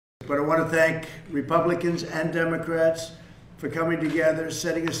But I want to thank Republicans and Democrats for coming together,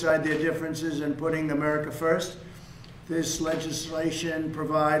 setting aside their differences, and putting America first. This legislation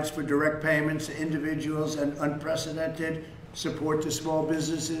provides for direct payments to individuals and unprecedented support to small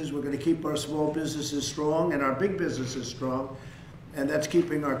businesses. We're going to keep our small businesses strong and our big businesses strong, and that's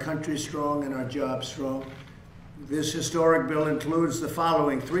keeping our country strong and our jobs strong. This historic bill includes the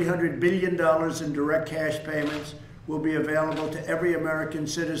following: $300 billion in direct cash payments will be available to every American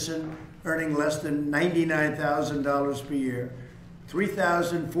citizen earning less than $99,000 per year,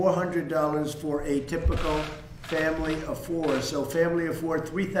 $3,400 for a typical family of four. So family of four,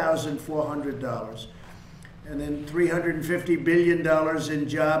 $3,400. And then $350 billion in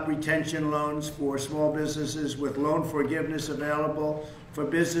job retention loans for small businesses, with loan forgiveness available for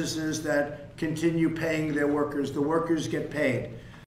businesses that continue paying their workers. The workers get paid.